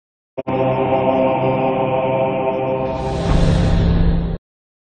The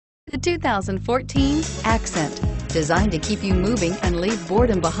 2014 Accent. Designed to keep you moving and leave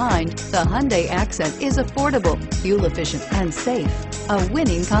boredom behind, the Hyundai Accent is affordable, fuel-efficient, and safe. A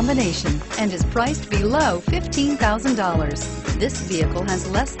winning combination, and is priced below $15,000. This vehicle has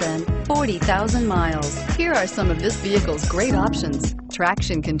less than 40,000 miles. Here are some of this vehicle's great options: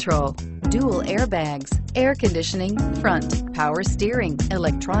 traction control, dual airbags, air conditioning, front, power steering,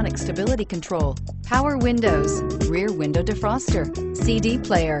 electronic stability control, power windows, rear window defroster, CD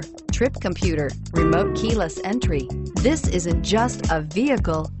player, trip computer, remote keyless entry. This isn't just a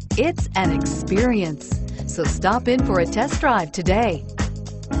vehicle, it's an experience. So stop in for a test drive today.